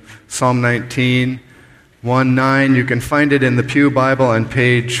Psalm 19, 1:9. You can find it in the Pew Bible on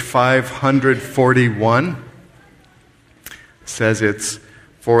page 541. It says it's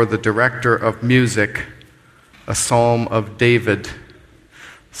for the director of music, a psalm of David.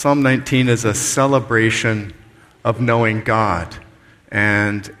 Psalm 19 is a celebration of knowing God,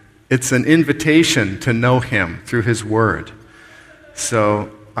 and it's an invitation to know Him through His Word.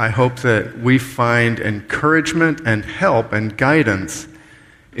 So I hope that we find encouragement and help and guidance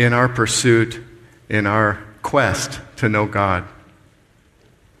in our pursuit, in our quest to know God.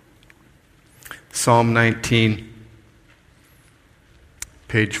 Psalm 19,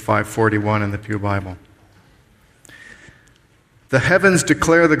 page 541 in the Pew Bible. The heavens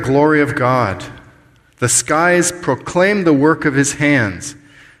declare the glory of God. The skies proclaim the work of His hands.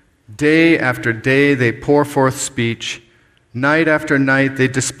 Day after day they pour forth speech. Night after night they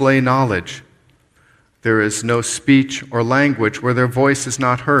display knowledge. There is no speech or language where their voice is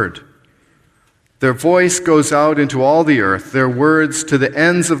not heard. Their voice goes out into all the earth, their words to the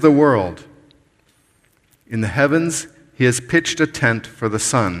ends of the world. In the heavens He has pitched a tent for the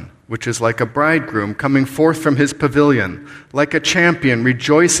sun, which is like a bridegroom coming forth from his pavilion, like a champion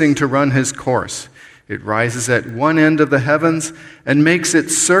rejoicing to run his course. It rises at one end of the heavens and makes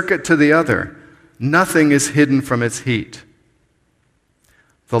its circuit to the other. Nothing is hidden from its heat.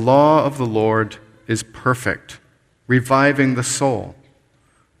 The law of the Lord is perfect, reviving the soul.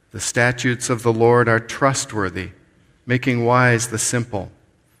 The statutes of the Lord are trustworthy, making wise the simple.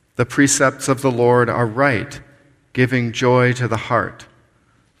 The precepts of the Lord are right, giving joy to the heart.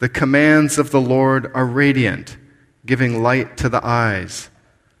 The commands of the Lord are radiant, giving light to the eyes.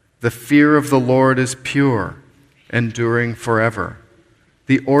 The fear of the Lord is pure, enduring forever.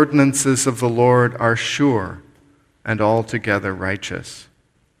 The ordinances of the Lord are sure and altogether righteous.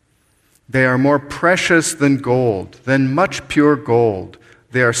 They are more precious than gold, than much pure gold.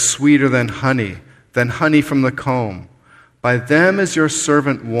 They are sweeter than honey from the comb. By them is your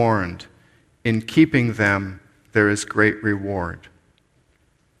servant warned. In keeping them there is great reward.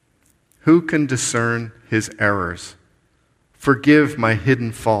 Who can discern his errors? Forgive my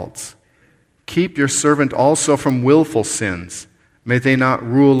hidden faults. Keep your servant also from willful sins. May they not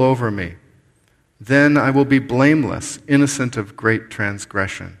rule over me. Then I will be blameless, innocent of great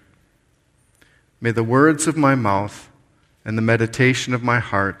transgression. May the words of my mouth and the meditation of my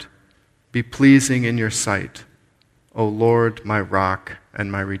heart be pleasing in your sight, O Lord, my rock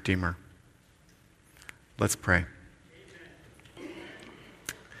and my redeemer. Let's pray.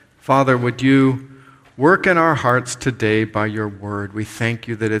 Father, would you work in our hearts today by your word? We thank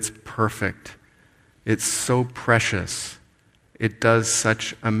you that it's perfect. It's so precious. It does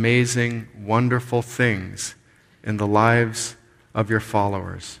such amazing, wonderful things in the lives of your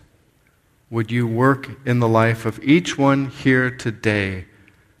followers. Would you work in the life of each one here today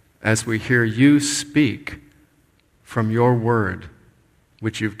as we hear you speak from your word,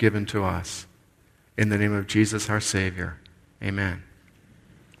 which you've given to us. In the name of Jesus, our Savior. Amen.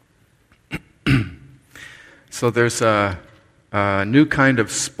 So there's a new kind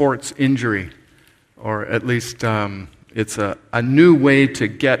of sports injury, or at least it's a new way to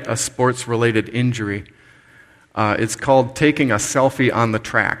get a sports-related injury. It's called taking a selfie on the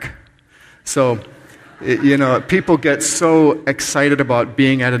track. So, people get so excited about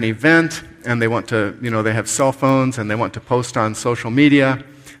being at an event, and they want to, they have cell phones, and they want to post on social media.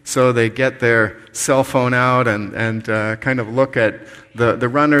 So they get their cell phone out and kind of look at the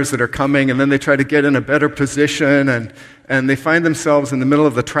runners that are coming, and then they try to get in a better position, and they find themselves in the middle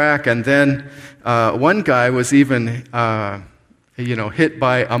of the track. And then one guy was even, hit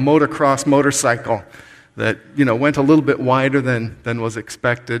by a motocross motorcycle that, went a little bit wider than was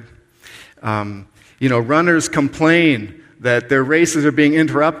expected. Runners complain that their races are being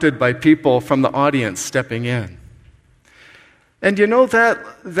interrupted by people from the audience stepping in. And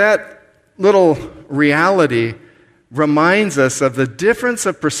that little reality reminds us of the difference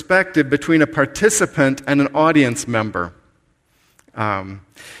of perspective between a participant and an audience member.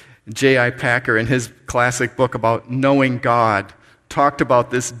 J.I. Packer, in his classic book about knowing God, talked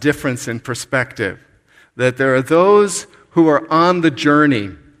about this difference in perspective. That there are those who are on the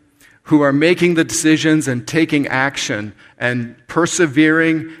journey, who are making the decisions and taking action and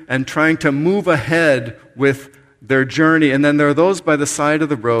persevering and trying to move ahead with their journey. And then there are those by the side of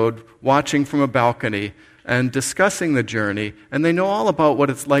the road watching from a balcony and discussing the journey, and they know all about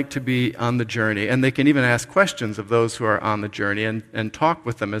what it's like to be on the journey, and they can even ask questions of those who are on the journey and talk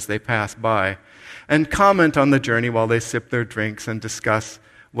with them as they pass by and comment on the journey while they sip their drinks and discuss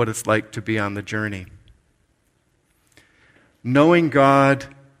what it's like to be on the journey. Knowing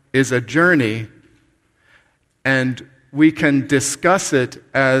God is a journey, and we can discuss it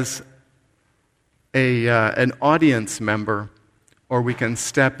as an audience member, or we can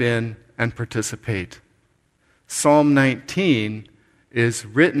step in and participate. Psalm 19 is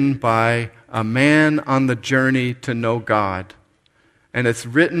written by a man on the journey to know God. And it's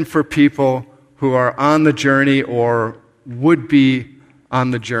written for people who are on the journey or would be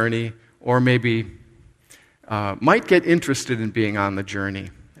on the journey, or maybe might get interested in being on the journey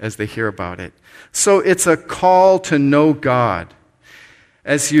as they hear about it. So it's a call to know God.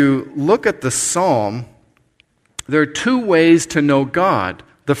 As you look at the psalm, there are two ways to know God.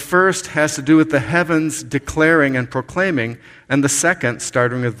 The first has to do with the heavens declaring and proclaiming, and the second,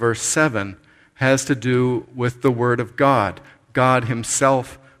 starting with verse 7, has to do with the Word of God, God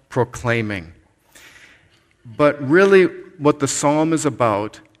Himself proclaiming. But really, what the psalm is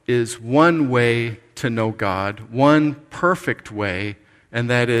about is one way to know God, one perfect way, and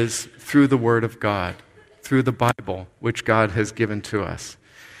that is through the Word of God, through the Bible, which God has given to us.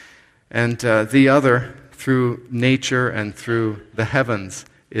 And the other, through nature and through the heavens,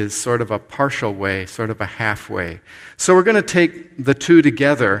 is sort of a partial way, sort of a halfway. So we're going to take the two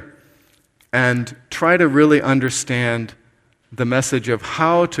together and try to really understand the message of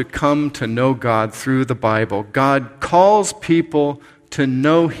how to come to know God through the Bible. God calls people to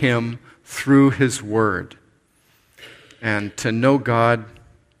know Him through His Word. And to know God,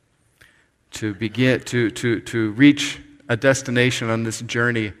 to begin to reach a destination on this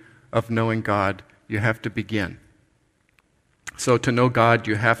journey of knowing God, you have to begin. So to know God,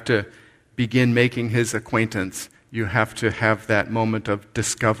 you have to begin making His acquaintance. You have to have that moment of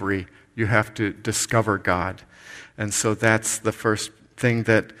discovery. You have to discover God. And so that's the first thing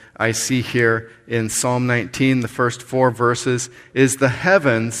that I see here in Psalm 19, the first 4 verses, is the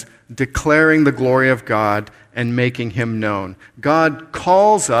heavens declaring the glory of God and making Him known. God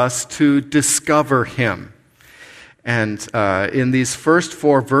calls us to discover Him. And in these first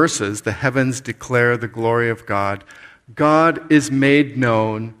 4 verses, the heavens declare the glory of God. God is made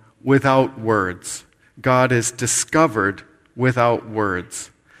known without words. God is discovered without words.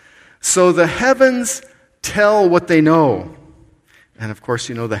 So the heavens tell what they know. And of course,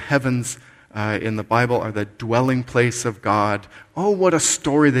 you know, the heavens in the Bible are the dwelling place of God. Oh, what a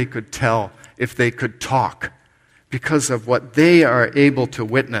story they could tell if they could talk, because of what they are able to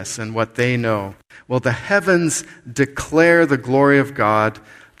witness and what they know. Well, the heavens declare the glory of God.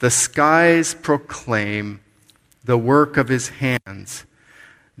 The skies proclaim the work of His hands.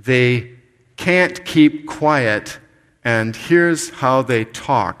 They can't keep quiet, and here's how they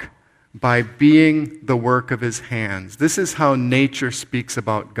talk: by being the work of His hands. This is how nature speaks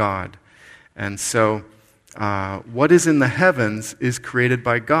about God. And so what is in the heavens is created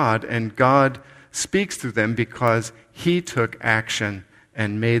by God, and God speaks through them because He took action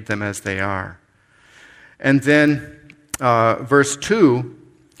and made them as they are. And then verse 2,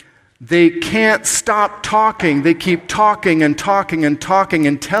 they can't stop talking. They keep talking and talking and talking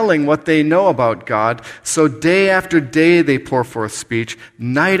and telling what they know about God. So day after day they pour forth speech.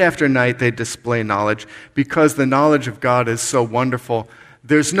 Night after night they display knowledge, because the knowledge of God is so wonderful.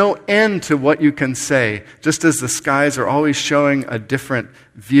 There's no end to what you can say, just as the skies are always showing a different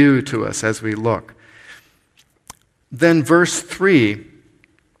view to us as we look. Then verse 3,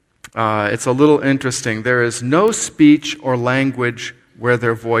 it's a little interesting. There is no speech or language where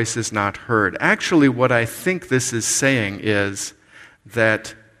their voice is not heard. Actually, what I think this is saying is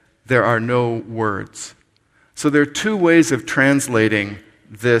that there are no words. So there are two ways of translating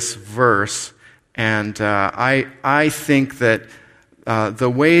this verse, and I think that the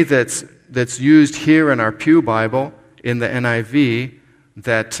way that's used here in our Pew Bible, in the NIV,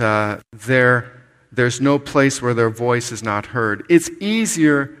 that there's no place where their voice is not heard. It's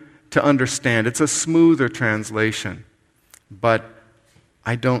easier to understand. It's a smoother translation, but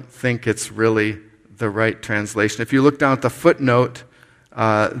I don't think it's really the right translation. If you look down at the footnote,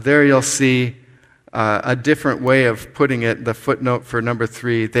 there you'll see a different way of putting it, the footnote for number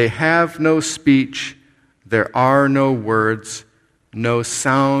 3. They have no speech, there are no words, no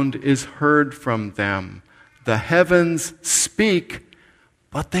sound is heard from them. The heavens speak,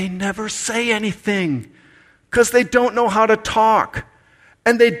 but they never say anything, because they don't know how to talk,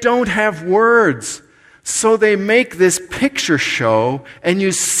 and they don't have words. So they make this picture show, and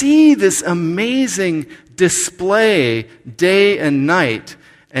you see this amazing display day and night,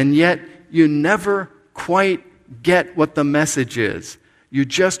 and yet you never quite get what the message is. You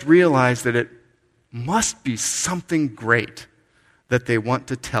just realize that it must be something great that they want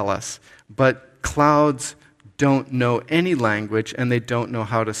to tell us. But clouds don't know any language, and they don't know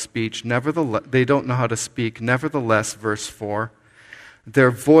how to speak. Nevertheless, verse 4,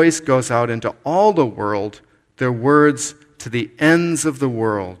 their voice goes out into all the world, their words to the ends of the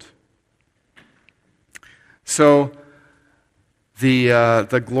world. So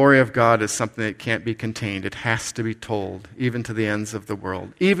the glory of God is something that can't be contained. It has to be told, even to the ends of the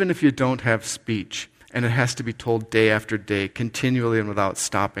world, even if you don't have speech. And it has to be told day after day, continually and without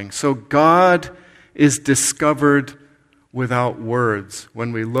stopping. So God is discovered without words.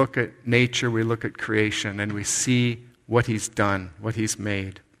 When we look at nature, we look at creation, and we see what He's done, what He's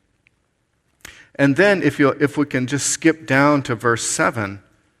made. And then if we can just skip down to verse 7,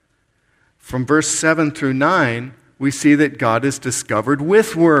 from verse 7 through 9, we see that God is discovered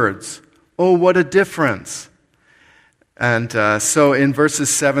with words. Oh, what a difference. And so in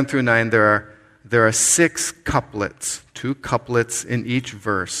verses 7 through 9, there are 6 couplets, 2 couplets in each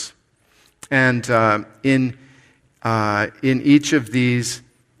verse. And in each of these,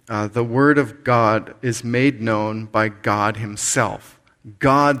 the Word of God is made known by God Himself.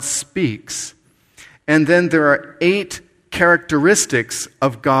 God speaks. And then there are 8 characteristics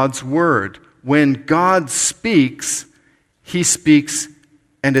of God's Word. When God speaks, He speaks,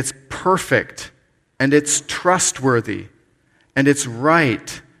 and it's perfect, and it's trustworthy, and it's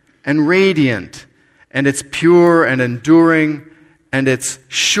right, and radiant, and it's pure and enduring, and it's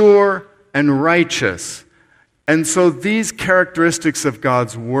sure and righteous. And so these characteristics of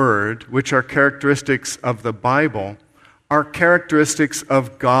God's Word, which are characteristics of the Bible, are characteristics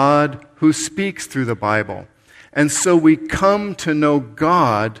of God who speaks through the Bible. And so we come to know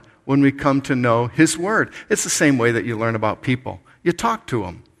God when we come to know His Word. It's the same way that you learn about people. You talk to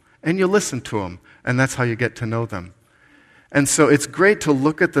them, and you listen to them, and that's how you get to know them. And so it's great to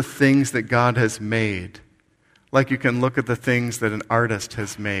look at the things that God has made, like you can look at the things that an artist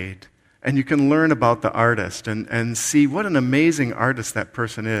has made. And you can learn about the artist and see what an amazing artist that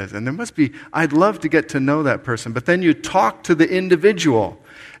person is. And I'd love to get to know that person. But then you talk to the individual,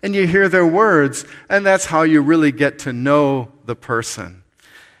 and you hear their words, and that's how you really get to know the person.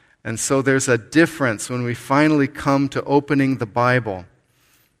 And so there's a difference when we finally come to opening the Bible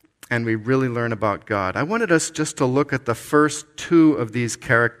and we really learn about God. I wanted us just to look at the first 2 of these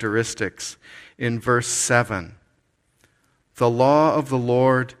characteristics in verse 7. The law of the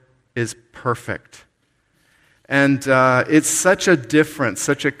Lord is perfect. And it's such a difference,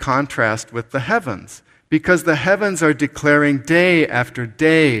 such a contrast with the heavens, because the heavens are declaring day after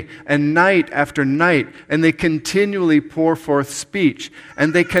day and night after night, and they continually pour forth speech,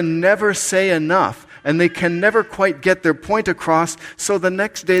 and they can never say enough, and they can never quite get their point across, so the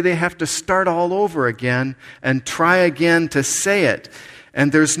next day they have to start all over again and try again to say it.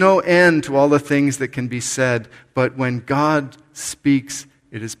 And there's no end to all the things that can be said, but when God speaks,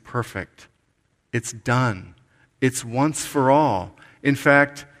 it is perfect. It's done. It's once for all. In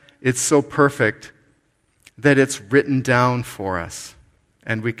fact, it's so perfect that it's written down for us,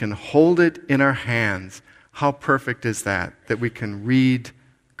 and we can hold it in our hands. How perfect is that we can read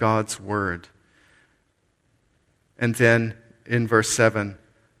God's Word? And then in verse 7,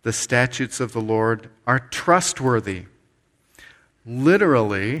 the statutes of the Lord are trustworthy.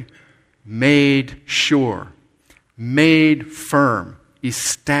 Literally, made sure, made firm,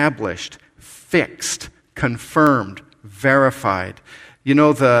 established, fixed, confirmed, verified. You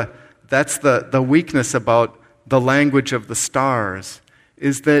know, that's the weakness about the language of the stars,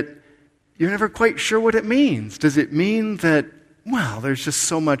 is that you're never quite sure what it means. Does it mean that, well, there's just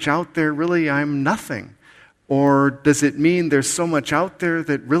so much out there, really I'm nothing? Or does it mean there's so much out there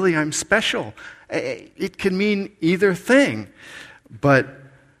that really I'm special? It can mean either thing. But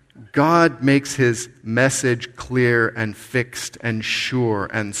God makes His message clear and fixed and sure,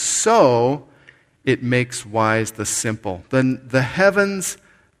 and so it makes wise the simple. The heavens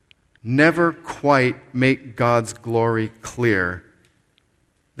never quite make God's glory clear.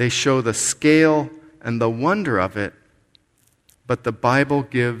 They show the scale and the wonder of it, but the Bible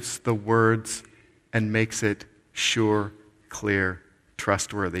gives the words and makes it sure, clear,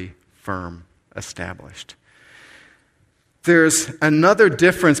 trustworthy, firm, established. There's another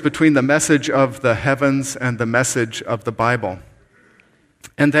difference between the message of the heavens and the message of the Bible.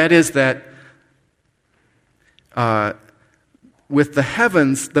 And that is that with the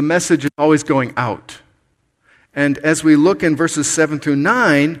heavens, the message is always going out. And as we look in verses 7 through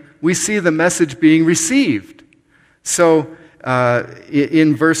 9, we see the message being received. So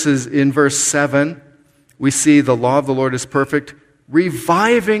in verse 7, we see the law of the Lord is perfect,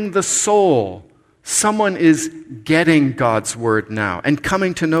 reviving the soul. Someone is getting God's Word now and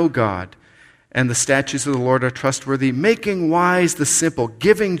coming to know God. And the statutes of the Lord are trustworthy, making wise the simple,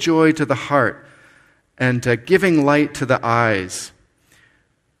 giving joy to the heart, and giving light to the eyes.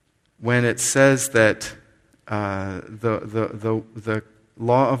 When it says that the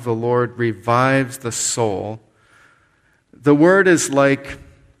law of the Lord revives the soul, the word is like,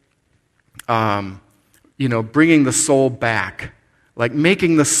 bringing the soul back, like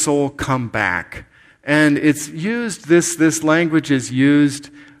making the soul come back. And it's used, this language is used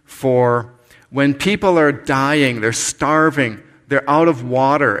for when people are dying, they're starving, they're out of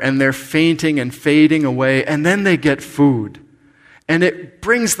water, and they're fainting and fading away, and then they get food. And it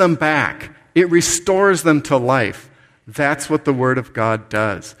brings them back. It restores them to life. That's what the Word of God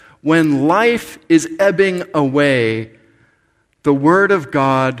does. When life is ebbing away, the Word of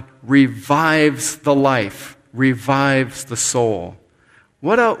God revives the life, revives the soul.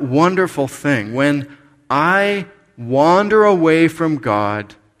 What a wonderful thing. When I wander away from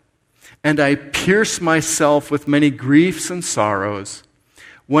God and I pierce myself with many griefs and sorrows,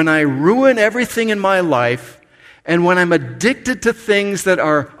 when I ruin everything in my life, and when I'm addicted to things that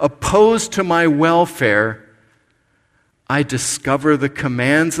are opposed to my welfare, I discover the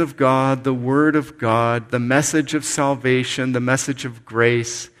commands of God, the Word of God, the message of salvation, the message of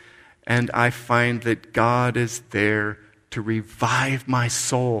grace, and I find that God is there to revive my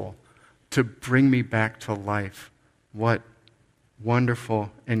soul, to bring me back to life. What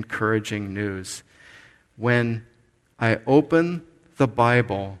wonderful, encouraging news. When I open the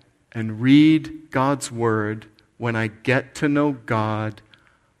Bible and read God's Word, when I get to know God,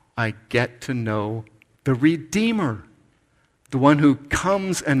 I get to know the Redeemer, the one who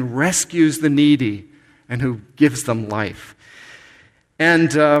comes and rescues the needy and who gives them life.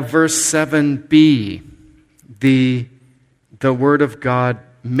 And verse 7b, the Word of God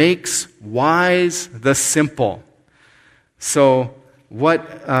makes wise the simple. So what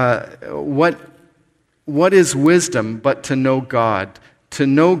is wisdom but to know God? To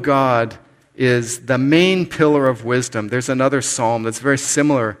know God is the main pillar of wisdom. There's another psalm that's very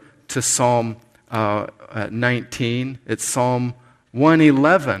similar to Psalm 19. It's Psalm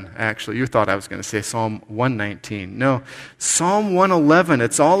 111, actually. You thought I was going to say Psalm 119. No, Psalm 111,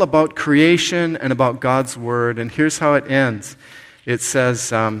 it's all about creation and about God's Word. And here's how it ends. It says,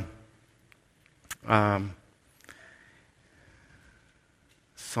 Psalm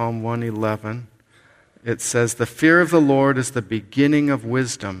 111, it says, "The fear of the Lord is the beginning of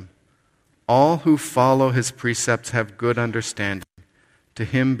wisdom. All who follow His precepts have good understanding. To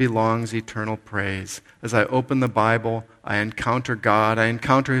Him belongs eternal praise." As I open the Bible, I encounter God, I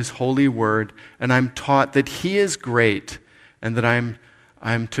encounter His holy word, and I'm taught that He is great and that I'm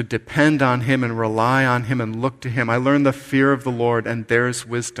to depend on Him and rely on Him and look to Him. I learn the fear of the Lord, and there's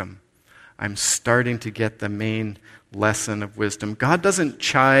wisdom. I'm starting to get the main lesson of wisdom. God doesn't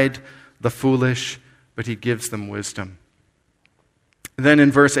chide the foolish, but He gives them wisdom. Then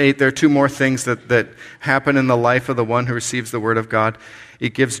in verse 8, there are two more things that happen in the life of the one who receives the Word of God.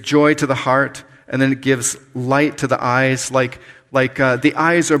 It gives joy to the heart, and then it gives light to the eyes. Like the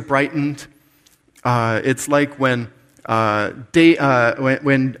eyes are brightened. It's like when Jonathan,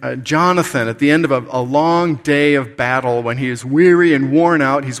 at the end of a long day of battle, when he is weary and worn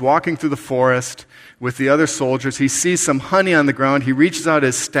out, he's walking through the forest with the other soldiers. He sees some honey on the ground. He reaches out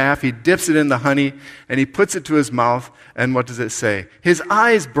his staff. He dips it in the honey, and he puts it to his mouth. And what does it say? His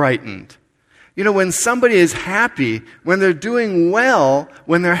eyes brightened. When somebody is happy, when they're doing well,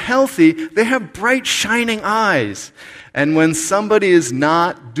 when they're healthy, they have bright, shining eyes. And when somebody is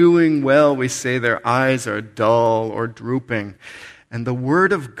not doing well, we say their eyes are dull or drooping. And the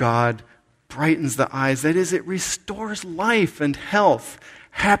Word of God brightens the eyes. That is, it restores life and health,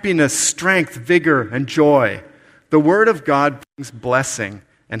 happiness, strength, vigor, and joy. The Word of God brings blessing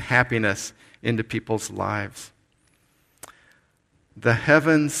and happiness into people's lives. The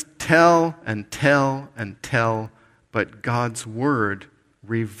heavens tell and tell and tell, but God's Word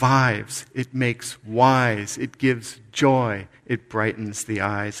revives. It makes wise. It gives joy. It brightens the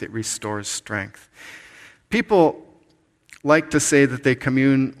eyes. It restores strength. People like to say that they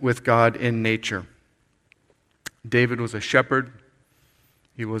commune with God in nature. David was a shepherd.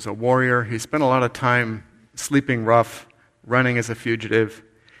 He was a warrior. He spent a lot of time sleeping rough, running as a fugitive.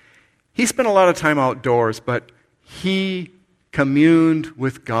 He spent a lot of time outdoors, but he communed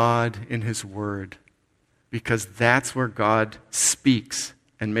with God in His Word, because that's where God speaks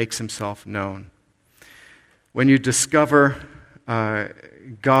and makes Himself known. When you discover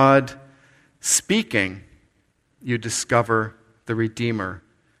God speaking, you discover the Redeemer.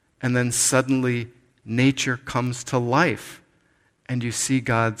 And then suddenly nature comes to life, and you see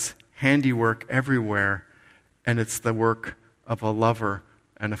God's handiwork everywhere, and it's the work of a lover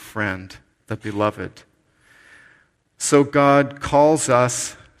and a friend, the beloved. So God calls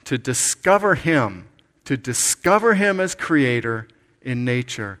us to discover Him as Creator in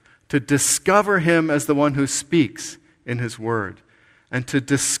nature, to discover Him as the one who speaks in His Word, and to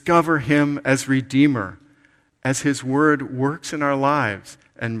discover Him as Redeemer, as His Word works in our lives,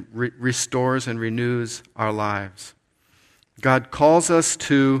 and restores and renews our lives. God calls us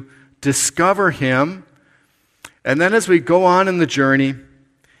to discover Him, and then as we go on in the journey,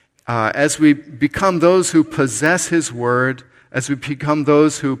 as we become those who possess His Word, as we become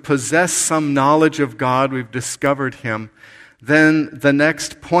those who possess some knowledge of God, we've discovered Him, then the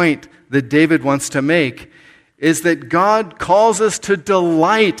next point that David wants to make is that God calls us to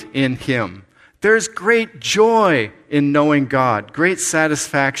delight in Him. There's great joy in knowing God, great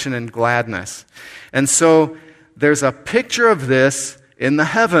satisfaction and gladness. And so there's a picture of this in the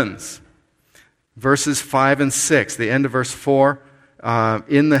heavens. Verses 5 and 6, the end of verse 4,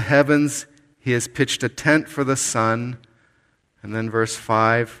 in the heavens He has pitched a tent for the sun. And then verse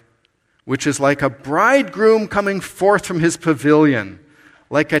 5, which is like a bridegroom coming forth from his pavilion,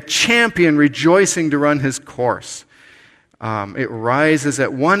 like a champion rejoicing to run his course. It rises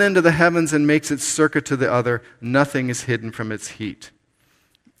at one end of the heavens and makes its circuit to the other. Nothing is hidden from its heat.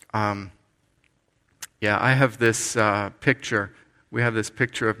 I have this picture. We have this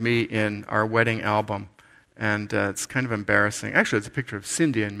picture of me in our wedding album, and it's kind of embarrassing. Actually, it's a picture of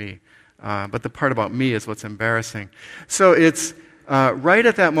Cindy and me, but the part about me is what's embarrassing. So it's right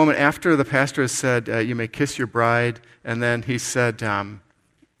at that moment after the pastor has said, you may kiss your bride, and then he said,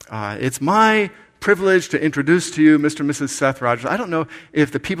 it's my privilege to introduce to you Mr. and Mrs. Seth Rogers. I don't know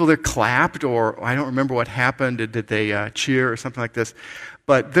if the people there clapped, or I don't remember what happened. Did they cheer or something like this?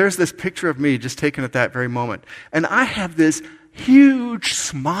 But there's this picture of me just taken at that very moment. And I have this huge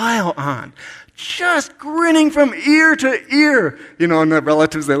smile on, just grinning from ear to ear. You know, and the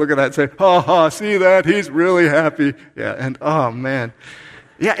relatives, they look at that and say, ha ha, see that? He's really happy. Yeah, and oh man.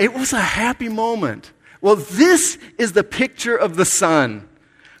 Yeah, it was a happy moment. Well, this is the picture of the Son.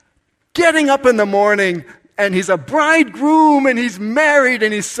 Getting up in the morning, and he's a bridegroom, and he's married,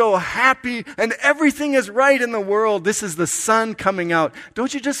 and he's so happy, and everything is right in the world. This is the sun coming out.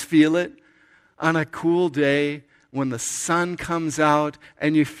 Don't you just feel it on a cool day when the sun comes out,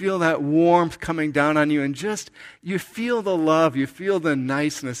 and you feel that warmth coming down on you, and just, you feel the love, you feel the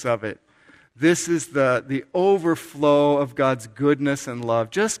niceness of it. This is the overflow of God's goodness and love,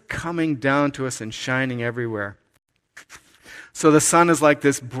 just coming down to us and shining everywhere. So the Son is like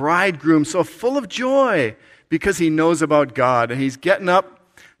this bridegroom, so full of joy because he knows about God, and he's getting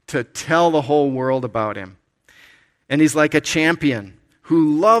up to tell the whole world about Him. And he's like a champion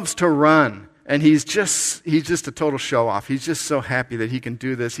who loves to run, and he's just a total show-off. He's just so happy that he can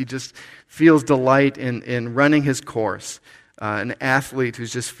do this. He just feels delight in running his course. An athlete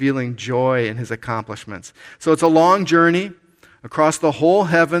who's just feeling joy in his accomplishments. So it's a long journey across the whole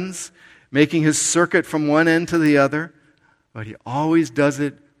heavens, making his circuit from one end to the other. But he always does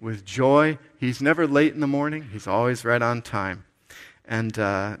it with joy. He's never late in the morning. He's always right on time. And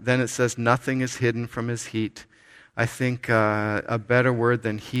then it says, nothing is hidden from His heat. I think a better word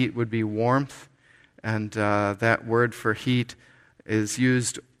than heat would be warmth. And that word for heat is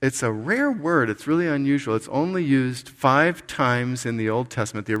used, it's a rare word. It's really unusual. It's only used 5 times in the Old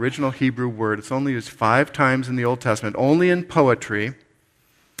Testament. The original Hebrew word, it's only used 5 times in the Old Testament, only in poetry,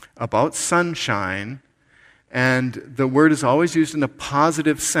 about sunshine. And the word is always used in a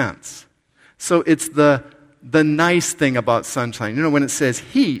positive sense. So it's the nice thing about sunshine. You know, when it says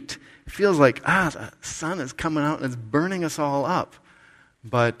heat, it feels like, the sun is coming out and it's burning us all up.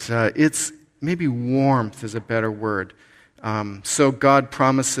 But it's maybe warmth is a better word. So God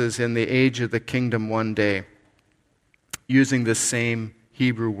promises in the age of the kingdom one day, using this same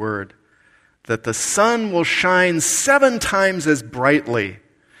Hebrew word, that the sun will shine 7 times as brightly.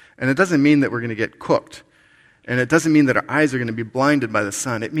 And it doesn't mean that we're going to get cooked. And it doesn't mean that our eyes are going to be blinded by the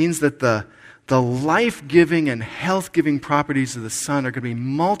sun. It means that the life-giving and health-giving properties of the sun are going to be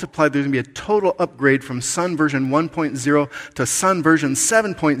multiplied. There's going to be a total upgrade from sun version 1.0 to sun version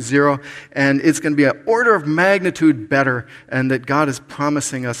 7.0, and it's going to be an order of magnitude better, and that God is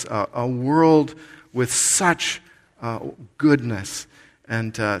promising us a world with such goodness.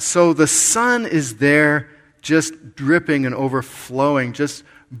 And so the sun is there just dripping and overflowing, just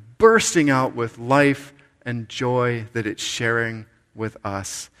bursting out with life and joy that it's sharing with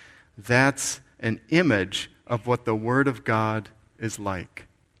us. That's an image of what the Word of God is like.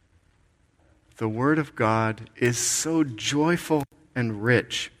 The Word of God is so joyful and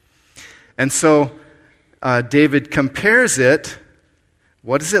rich. And so David compares it.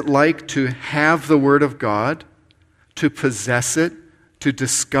 What is it like to have the Word of God, to possess it, to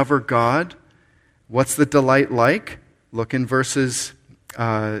discover God? What's the delight like? Look in verses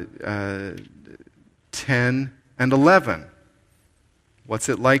 10 and 11. What's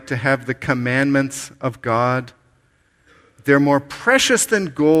it like to have the commandments of God? They're more precious than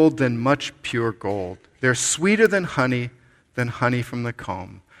gold, than much pure gold. They're sweeter than honey, than honey from the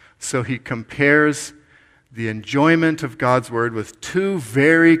comb. So he compares the enjoyment of God's word with two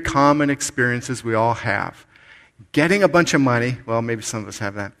very common experiences we all have. Getting a bunch of money, well, maybe some of us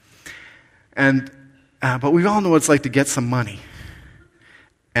have that, but we all know what it's like to get some money.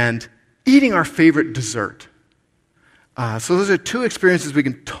 And eating our favorite dessert. So those are two experiences we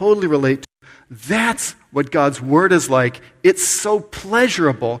can totally relate to. That's what God's word is like. It's so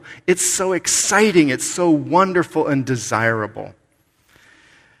pleasurable. It's so exciting. It's so wonderful and desirable.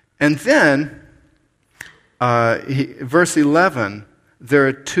 And then, verse 11, there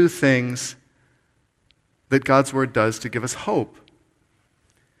are two things that God's word does to give us hope.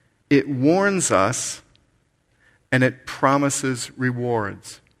 It warns us, and it promises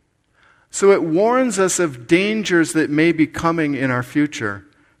rewards. So it warns us of dangers that may be coming in our future,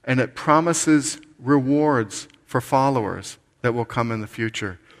 and it promises rewards for followers that will come in the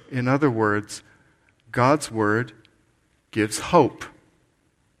future. In other words, God's word gives hope.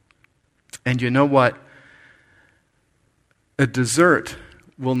 And you know what? A dessert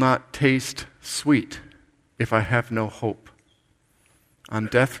will not taste sweet if I have no hope. On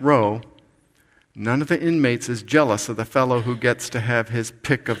death row, none of the inmates is jealous of the fellow who gets to have his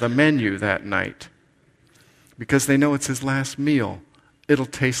pick of the menu that night because they know it's his last meal. It'll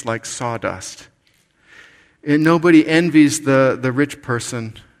taste like sawdust. And nobody envies the rich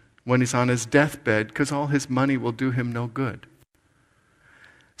person when he's on his deathbed because all his money will do him no good.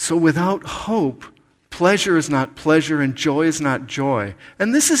 So without hope, pleasure is not pleasure and joy is not joy.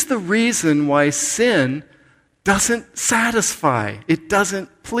 And this is the reason why sin doesn't satisfy. It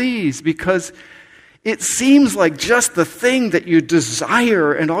doesn't please because it seems like just the thing that you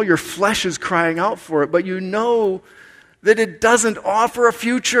desire and all your flesh is crying out for it, but you know that it doesn't offer a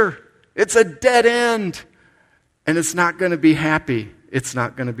future. It's a dead end. And it's not going to be happy. It's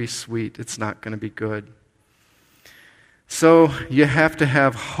not going to be sweet. It's not going to be good. So you have to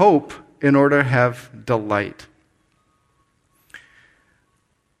have hope in order to have delight.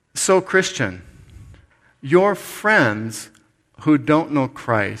 So Christian, your friends who don't know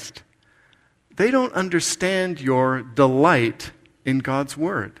Christ, they don't understand your delight in God's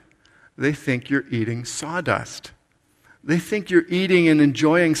word. They think you're eating sawdust. They think you're eating and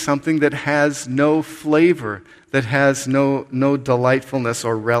enjoying something that has no flavor, that has no delightfulness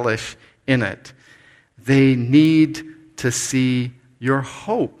or relish in it. They need to see your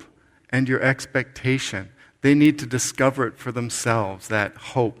hope and your expectation. They need to discover it for themselves, that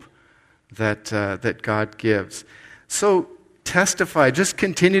hope that God gives. So testify, just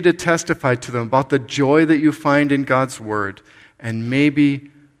continue to testify to them about the joy that you find in God's word, and maybe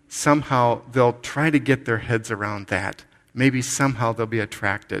somehow they'll try to get their heads around that. Maybe somehow they'll be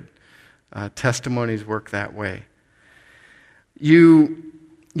attracted. Testimonies work that way. You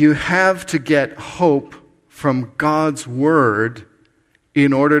have to get hope from God's word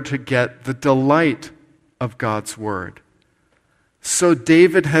in order to get the delight of God's word. So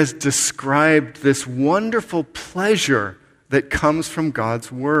David has described this wonderful pleasure that comes from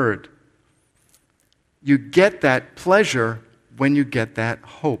God's word. You get that pleasure when you get that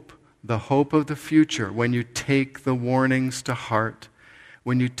hope, the hope of the future, when you take the warnings to heart,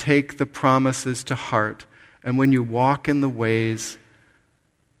 when you take the promises to heart, and when you walk in the ways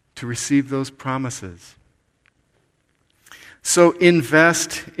to receive those promises. So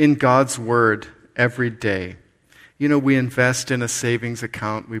invest in God's word every day. You know, we invest in a savings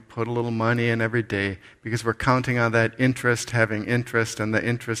account. We put a little money in every day because we're counting on that interest, having interest, and the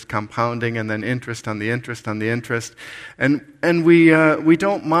interest compounding, and then interest on the interest on the interest. And we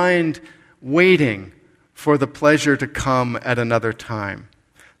don't mind waiting for the pleasure to come at another time.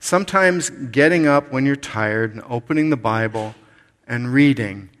 Sometimes getting up when you're tired and opening the Bible and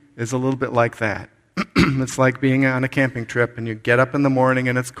reading is a little bit like that. It's like being on a camping trip and you get up in the morning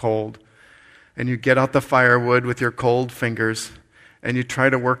and it's cold. And you get out the firewood with your cold fingers, and you try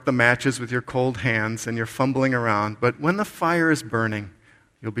to work the matches with your cold hands, and you're fumbling around. But when the fire is burning,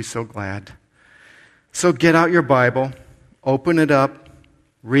 you'll be so glad. So get out your Bible, open it up,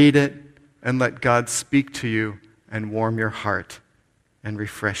 read it, and let God speak to you and warm your heart and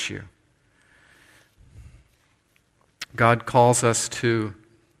refresh you. God calls us to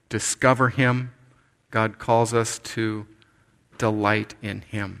discover Him. God calls us to delight in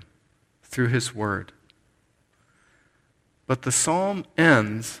Him through His word. But the psalm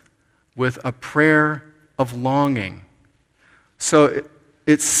ends with a prayer of longing. So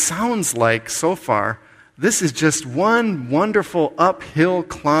it sounds like, so far, this is just one wonderful uphill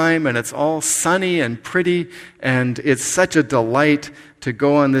climb, and it's all sunny and pretty, and it's such a delight to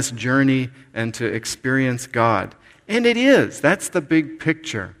go on this journey and to experience God. And it is. That's the big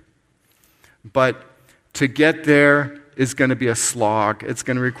picture. But to get there, is going to be a slog. It's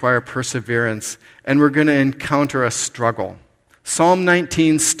going to require perseverance, and we're going to encounter a struggle. Psalm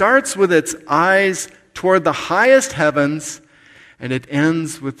 19 starts with its eyes toward the highest heavens, and it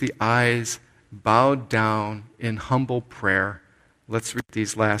ends with the eyes bowed down in humble prayer. Let's read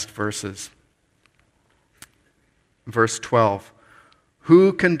these last verses. Verse 12.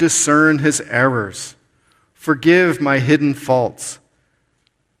 Who can discern his errors? Forgive my hidden faults.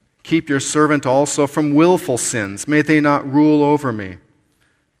 Keep your servant also from willful sins. May they not rule over me.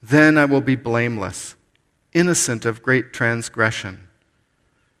 Then I will be blameless, innocent of great transgression.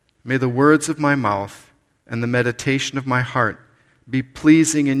 May the words of my mouth and the meditation of my heart be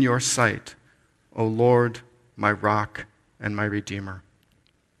pleasing in your sight, O Lord, my rock and my redeemer.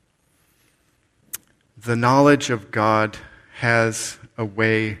 The knowledge of God has a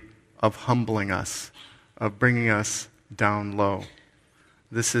way of humbling us, of bringing us down low.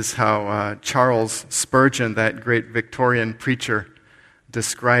 This is how Charles Spurgeon, that great Victorian preacher,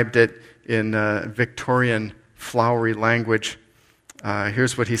 described it in Victorian flowery language.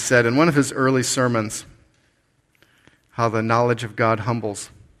 Here's what he said in one of his early sermons, how the knowledge of God humbles.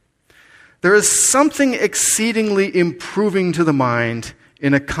 There is something exceedingly improving to the mind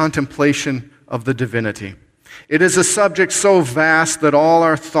in a contemplation of the divinity. It is a subject so vast that all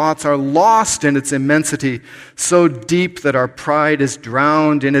our thoughts are lost in its immensity, so deep that our pride is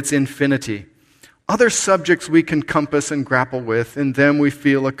drowned in its infinity. Other subjects we can compass and grapple with, in them we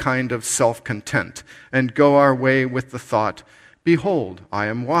feel a kind of self-content, and go our way with the thought, behold, I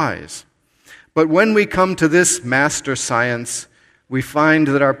am wise. But when we come to this master science, we find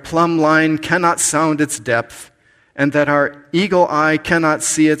that our plumb line cannot sound its depth, and that our eagle eye cannot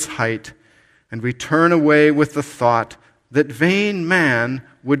see its height, and we turn away with the thought that vain man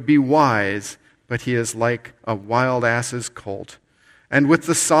would be wise, but he is like a wild ass's colt, and with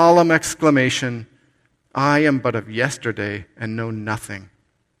the solemn exclamation, I am but of yesterday and know nothing.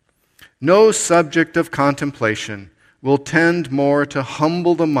 No subject of contemplation will tend more to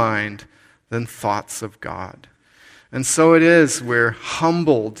humble the mind than thoughts of God. And so it is, we're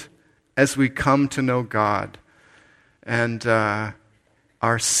humbled as we come to know God. And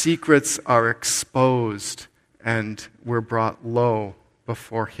our secrets are exposed and we're brought low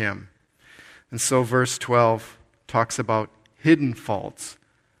before Him. And so verse 12 talks about hidden faults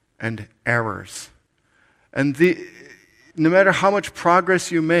and errors. And no matter how much progress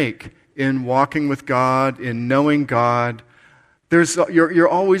you make in walking with God, in knowing God, you're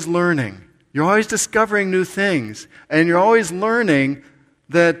always learning. You're always discovering new things. And you're always learning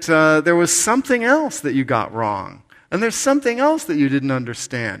that there was something else that you got wrong. And there's something else that you didn't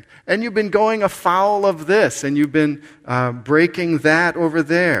understand. And you've been going afoul of this, and you've been breaking that over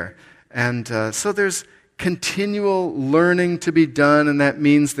there. And so there's continual learning to be done, and that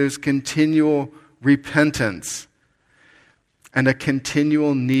means there's continual repentance and a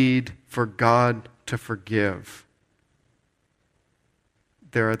continual need for God to forgive.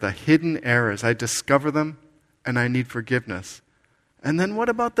 There are the hidden errors. I discover them, and I need forgiveness. And then what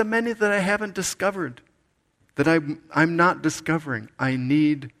about the many that I haven't discovered, that I'm not discovering? I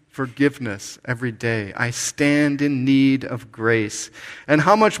need forgiveness every day. I stand in need of grace. And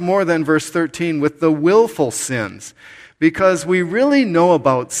how much more than verse 13 with the willful sins? Because we really know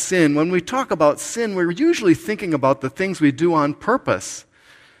about sin. When we talk about sin, we're usually thinking about the things we do on purpose.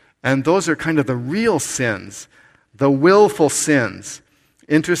 And those are kind of the real sins, the willful sins.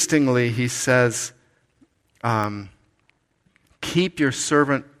 Interestingly, he says, keep your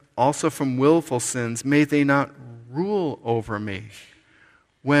servant also from willful sins. May they not rule over me.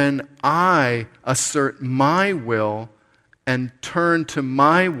 When I assert my will and turn to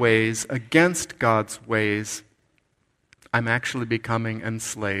my ways against God's ways, I'm actually becoming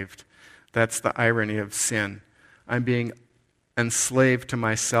enslaved. That's the irony of sin. I'm being enslaved to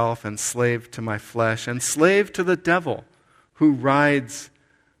myself, enslaved to my flesh, enslaved to the devil who rides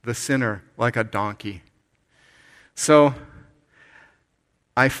the sinner like a donkey. So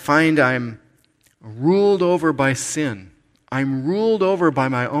I find I'm ruled over by sin. I'm ruled over by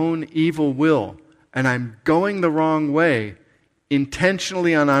my own evil will, and I'm going the wrong way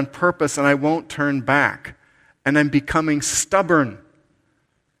intentionally and on purpose, and I won't turn back. And I'm becoming stubborn.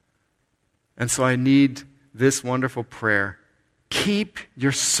 And so I need this wonderful prayer. Keep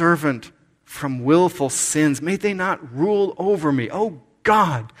your servant from willful sins. May they not rule over me. Oh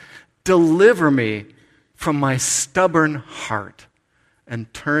God, deliver me from my stubborn heart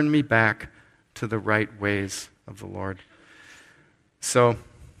and turn me back to the right ways of the Lord. So,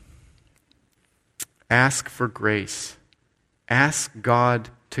 ask for grace. Ask God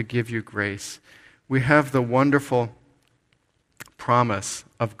to give you grace. We have the wonderful promise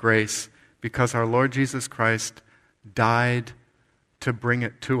of grace because our Lord Jesus Christ died to bring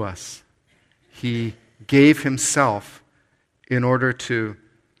it to us. He gave himself in order to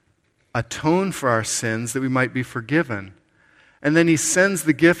atone for our sins that we might be forgiven. And then he sends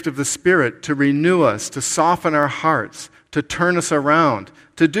the gift of the Spirit to renew us, to soften our hearts, to turn us around,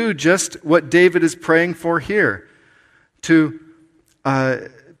 to do just what David is praying for here, to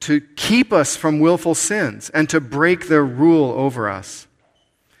keep us from willful sins and to break their rule over us.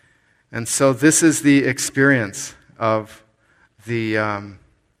 And so this is the experience of the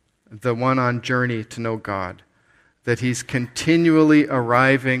one on journey to know God, that he's continually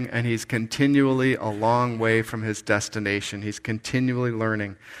arriving and he's continually a long way from his destination. He's continually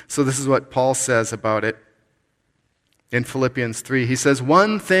learning. So this is what Paul says about it in Philippians 3. He says,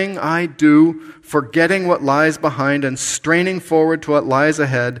 "One thing I do, forgetting what lies behind and straining forward to what lies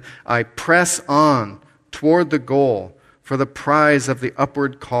ahead, I press on toward the goal for the prize of the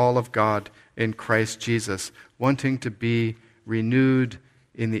upward call of God in Christ Jesus," wanting to be renewed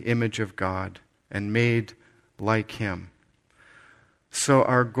in the image of God and made like him. So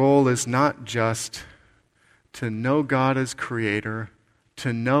our goal is not just to know God as creator,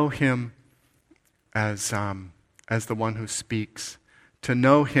 to know him as the one who speaks, to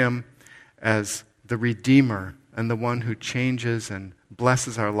know him as the Redeemer and the one who changes and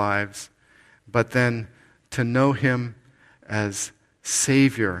blesses our lives, but then to know him as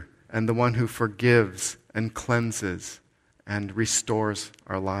Savior and the one who forgives and cleanses and restores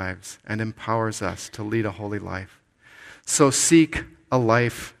our lives and empowers us to lead a holy life. So seek a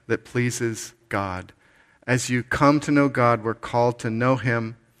life that pleases God. As you come to know God, we're called to know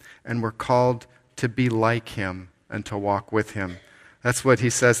him and we're called to be like him and to walk with him. That's what he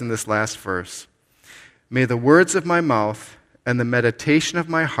says in this last verse. "May the words of my mouth and the meditation of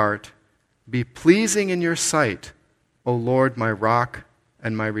my heart be pleasing in your sight, O Lord, my rock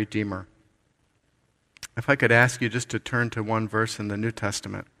and my redeemer." If I could ask you just to turn to one verse in the New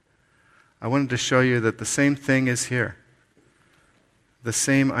Testament, I wanted to show you that the same thing is here. The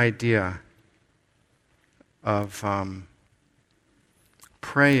same idea of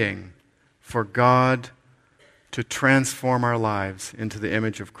praying for God to transform our lives into the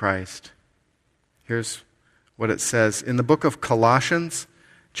image of Christ. Here's what it says in the book of Colossians,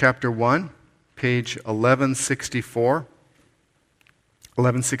 chapter 1, page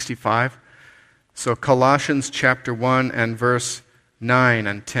 1165. So Colossians chapter 1 and verse 9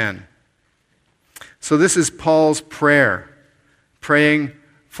 and 10. So this is Paul's prayer, praying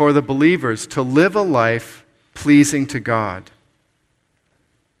for the believers to live a life pleasing to God.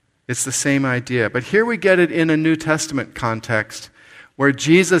 It's the same idea. But here we get it in a New Testament context where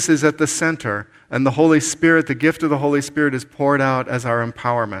Jesus is at the center and the Holy Spirit, the gift of the Holy Spirit, is poured out as our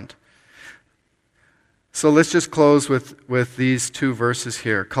empowerment. So let's just close with these two verses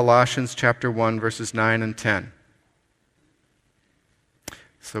here. Colossians chapter 1, verses 9 and 10.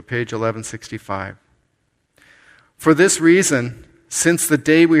 So page 1165. "For this reason, since the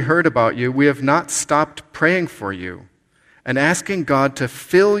day we heard about you, we have not stopped praying for you and asking God to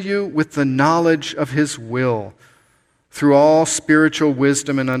fill you with the knowledge of his will through all spiritual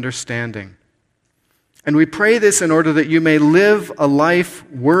wisdom and understanding. And we pray this in order that you may live a life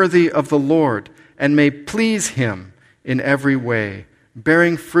worthy of the Lord and may please him in every way,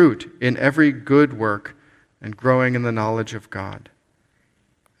 bearing fruit in every good work and growing in the knowledge of God."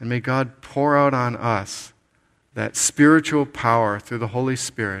 And may God pour out on us that spiritual power through the Holy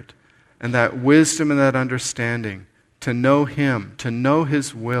Spirit and that wisdom and that understanding to know him, to know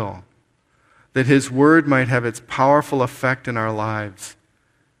his will, that his word might have its powerful effect in our lives,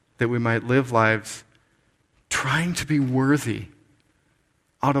 that we might live lives trying to be worthy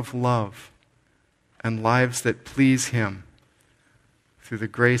out of love, and lives that please him through the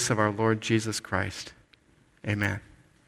grace of our Lord Jesus Christ. Amen.